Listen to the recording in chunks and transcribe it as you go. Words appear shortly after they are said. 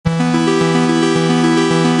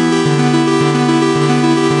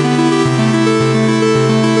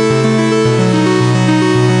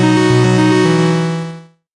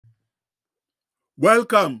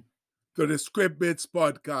Welcome to the Script Bits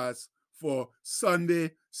podcast for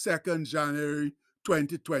Sunday, 2nd January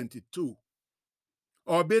 2022.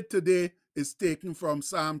 Our bit today is taken from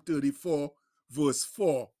Psalm 34, verse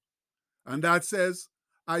 4. And that says,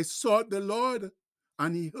 I sought the Lord,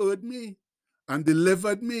 and he heard me, and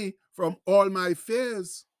delivered me from all my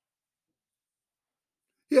fears.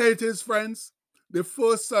 Here it is, friends, the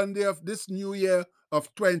first Sunday of this new year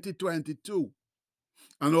of 2022.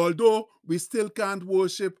 And although we still can't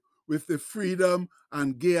worship with the freedom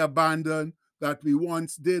and gay abandon that we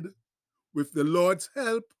once did, with the Lord's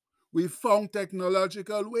help, we found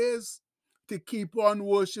technological ways to keep on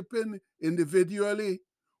worshiping individually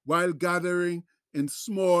while gathering in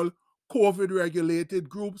small COVID-regulated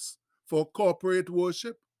groups for corporate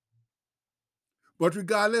worship. But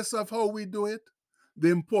regardless of how we do it,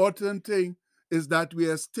 the important thing is that we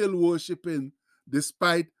are still worshiping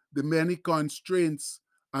despite the many constraints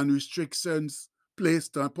and restrictions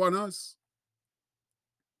placed upon us.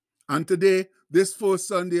 And today, this first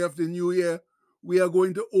Sunday of the new year, we are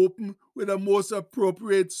going to open with a most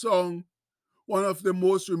appropriate song, one of the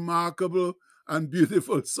most remarkable and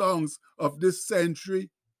beautiful songs of this century.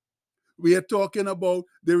 We are talking about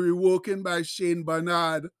the reworking by Shane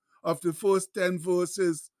Barnard of the first 10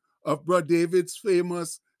 verses of Brother David's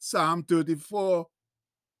famous Psalm 34.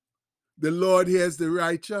 The Lord hears the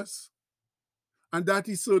righteous, and that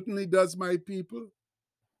he certainly does, my people.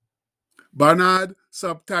 Barnard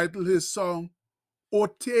subtitled his song, "O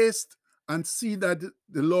taste and see that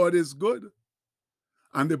the Lord is good."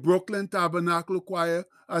 And the Brooklyn Tabernacle Choir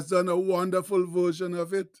has done a wonderful version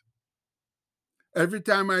of it. Every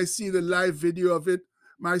time I see the live video of it,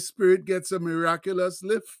 my spirit gets a miraculous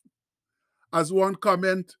lift. As one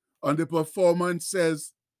comment on the performance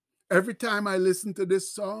says, every time I listen to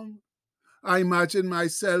this song, I imagine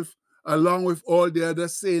myself along with all the other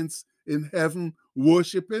saints in heaven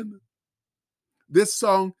worshiping. This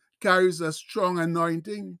song carries a strong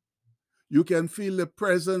anointing. You can feel the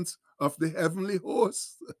presence of the heavenly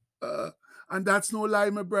host. And that's no lie,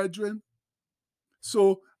 my brethren.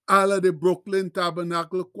 So, all of the Brooklyn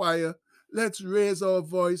Tabernacle Choir, let's raise our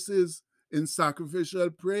voices in sacrificial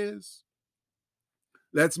praise.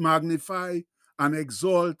 Let's magnify and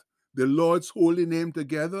exalt the Lord's holy name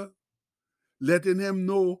together, letting him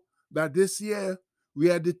know that this year we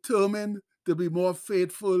are determined to be more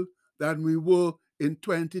faithful than we were in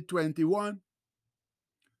 2021.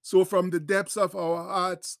 So from the depths of our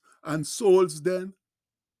hearts and souls then,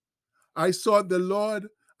 I sought the Lord,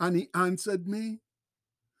 and he answered me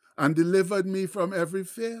and delivered me from every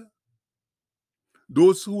fear.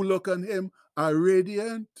 Those who look on him are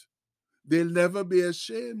radiant. They'll never be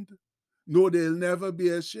ashamed. No, they'll never be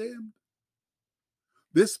ashamed.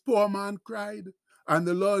 This poor man cried, and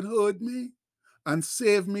the Lord heard me and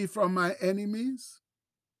saved me from my enemies.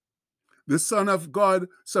 The Son of God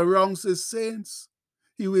surrounds his saints.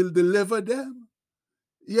 He will deliver them.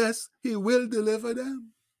 Yes, he will deliver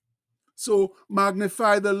them. So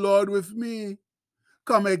magnify the Lord with me.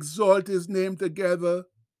 Come exalt his name together.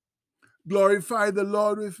 Glorify the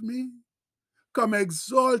Lord with me. Come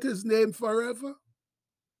exalt his name forever.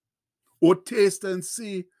 O taste and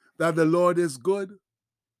see that the Lord is good.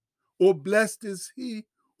 O blessed is he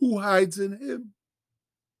who hides in him.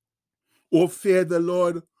 O fear the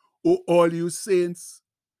Lord, O all you saints.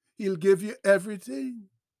 He'll give you everything.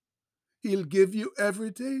 He'll give you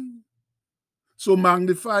everything. So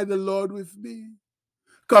magnify the Lord with me.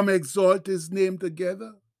 Come exalt his name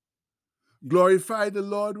together. Glorify the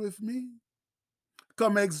Lord with me.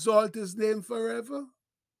 Come exalt his name forever.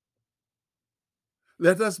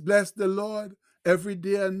 Let us bless the Lord every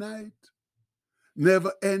day and night.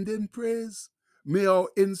 Never ending praise, may our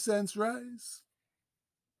incense rise.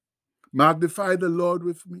 Magnify the Lord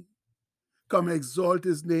with me. Come exalt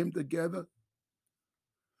his name together.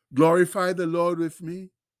 Glorify the Lord with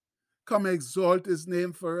me. Come exalt his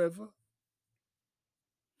name forever.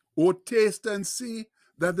 O taste and see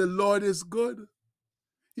that the Lord is good.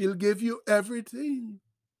 He'll give you everything.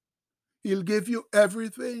 He'll give you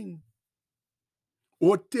everything.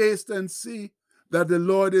 O taste and see that the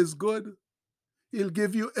Lord is good. He'll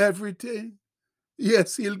give you everything.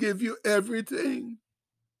 Yes, he'll give you everything.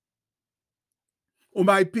 Oh,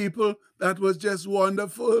 my people, that was just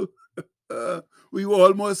wonderful. We were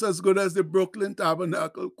almost as good as the Brooklyn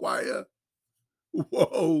Tabernacle Choir.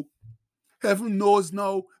 Whoa. Heaven knows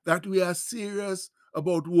now that we are serious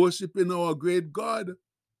about worshiping our great God.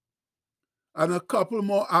 And a couple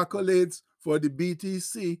more accolades for the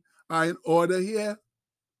BTC are in order here.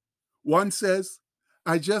 One says,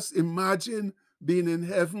 I just imagine being in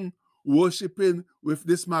heaven worshiping with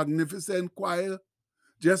this magnificent choir,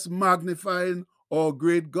 just magnifying our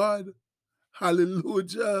great God.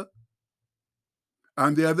 Hallelujah.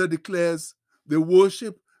 And the other declares, the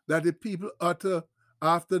worship that the people utter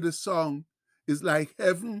after the song is like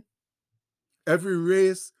heaven, every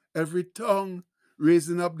race, every tongue,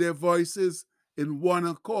 raising up their voices in one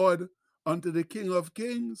accord unto the King of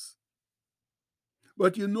Kings.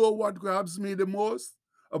 But you know what grabs me the most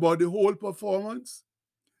about the whole performance?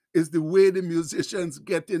 Is the way the musicians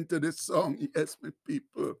get into the song. Yes, my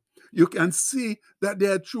people. You can see that they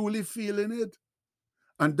are truly feeling it.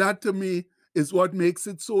 And that to me is what makes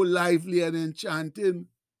it so lively and enchanting.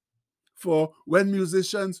 For when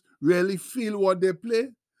musicians really feel what they play,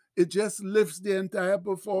 it just lifts the entire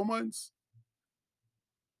performance.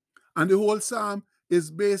 And the whole psalm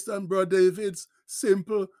is based on Brother David's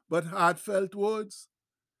simple but heartfelt words.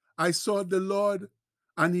 I sought the Lord,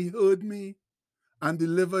 and he heard me and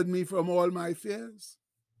delivered me from all my fears.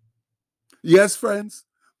 Yes, friends,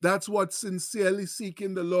 that's what sincerely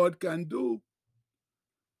seeking the Lord can do.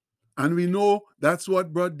 And we know that's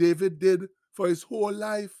what Brother David did for his whole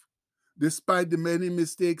life, despite the many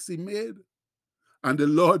mistakes he made. And the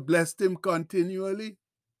Lord blessed him continually.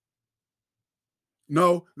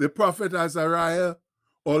 Now, the prophet Azariah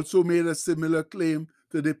also made a similar claim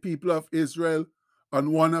to the people of Israel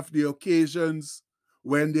on one of the occasions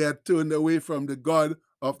when they had turned away from the God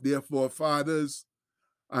of their forefathers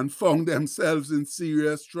and found themselves in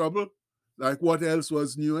serious trouble. Like what else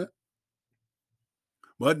was new?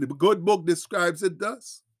 But the good book describes it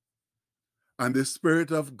thus. And the Spirit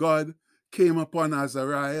of God came upon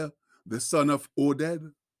Azariah, the son of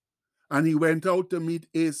Oded, and he went out to meet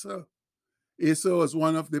Asa. Asa was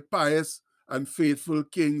one of the pious and faithful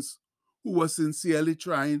kings who was sincerely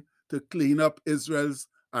trying to clean up Israel's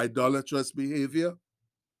idolatrous behavior.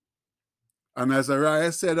 And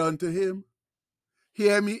Azariah said unto him,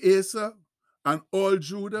 Hear me, Asa, and all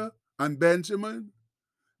Judah and Benjamin.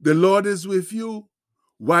 The Lord is with you,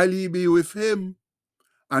 while ye be with him.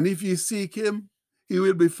 And if ye seek him, he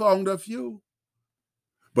will be found of you.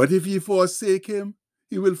 But if ye forsake him,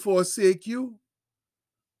 he will forsake you.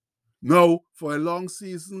 Now, for a long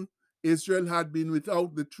season, Israel had been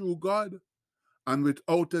without the true God, and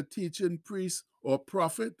without a teaching priest or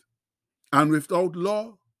prophet, and without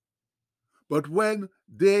law. But when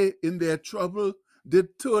they, in their trouble,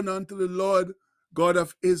 did turn unto the Lord God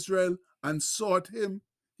of Israel and sought him,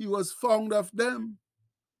 he was found of them.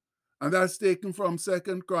 And that's taken from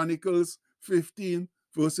 2 Chronicles 15,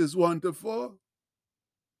 verses 1 to 4.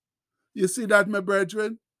 You see that, my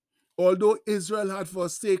brethren? Although Israel had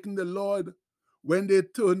forsaken the Lord, when they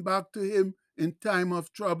turned back to him in time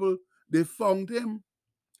of trouble, they found him,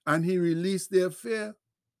 and he released their fear.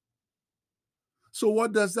 So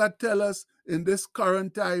what does that tell us in this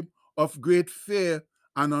current time of great fear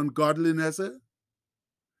and ungodliness?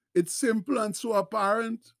 It's simple and so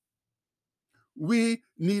apparent. We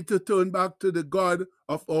need to turn back to the God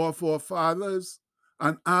of our forefathers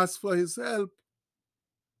and ask for his help.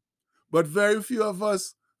 But very few of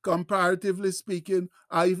us, comparatively speaking,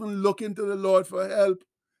 are even looking to the Lord for help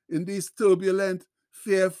in these turbulent,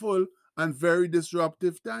 fearful, and very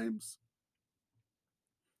disruptive times.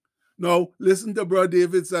 Now, listen to Brother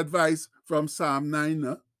David's advice from Psalm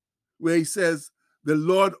 9, where he says, The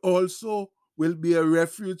Lord also will be a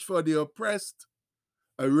refuge for the oppressed,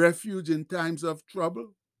 a refuge in times of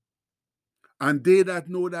trouble. And they that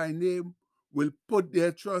know thy name will put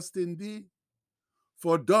their trust in thee.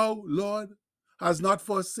 For thou, Lord, hast not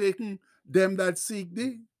forsaken them that seek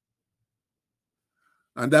thee.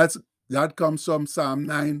 And that comes from Psalm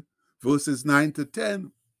 9, verses 9 to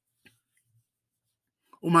 10.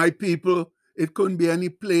 Oh, my people, it couldn't be any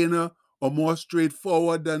plainer or more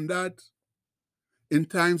straightforward than that. In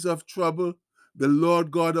times of trouble, the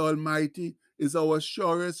Lord God Almighty is our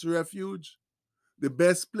surest refuge, the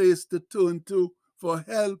best place to turn to for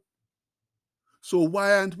help. So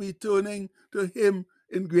why aren't we turning to him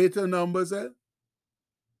in greater numbers?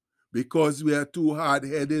 Because we are too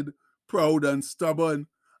hard-headed, proud and stubborn,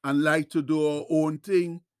 and like to do our own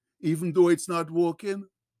thing, even though it's not working?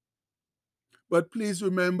 But please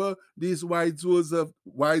remember these wise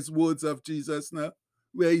words of Jesus now,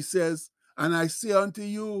 where he says, And I say unto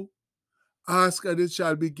you, ask and it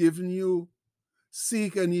shall be given you,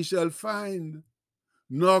 seek and ye shall find,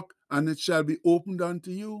 knock and it shall be opened unto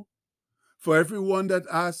you. For everyone that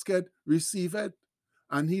asketh receiveth,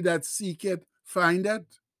 and he that seeketh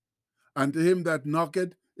findeth, and to him that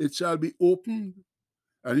knocketh it shall be opened.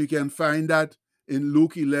 And you can find that in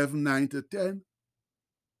Luke 11, 9 to 10.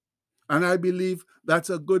 And I believe that's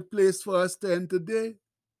a good place for us to end today.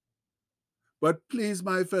 But please,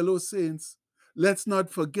 my fellow saints, let's not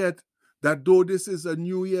forget that though this is a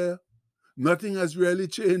new year, Nothing has really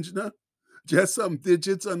changed now. Just some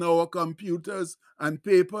digits on our computers and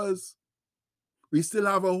papers. We still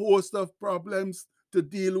have a host of problems to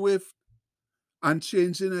deal with, and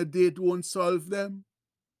changing a date won't solve them.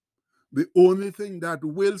 The only thing that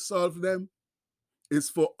will solve them is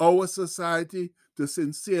for our society to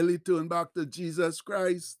sincerely turn back to Jesus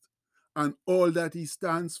Christ and all that he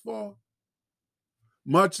stands for.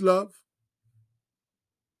 Much love.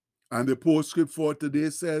 And the postscript for today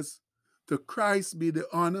says, to Christ be the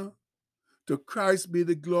honor, to Christ be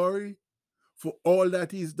the glory for all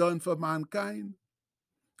that he's done for mankind.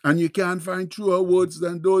 And you can't find truer words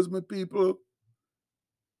than those, my people.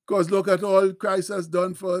 Because look at all Christ has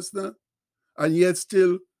done for us now. And yet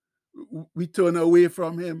still we turn away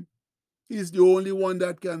from him. He's the only one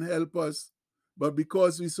that can help us. But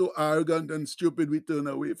because we're so arrogant and stupid, we turn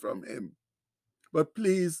away from him. But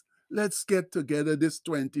please, let's get together this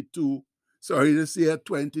 2022,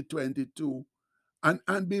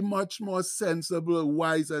 and be much more sensible,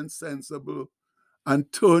 wise and sensible,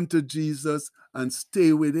 and turn to Jesus and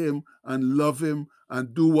stay with him and love him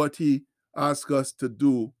and do what he asks us to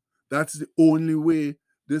do. That's the only way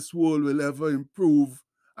this world will ever improve,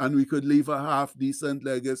 and we could leave a half-decent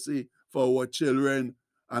legacy for our children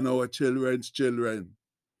and our children's children.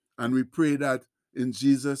 And we pray that in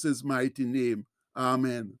Jesus' mighty name.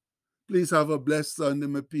 Amen. Please have a blessed Sunday,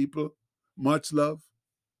 my people. Much love.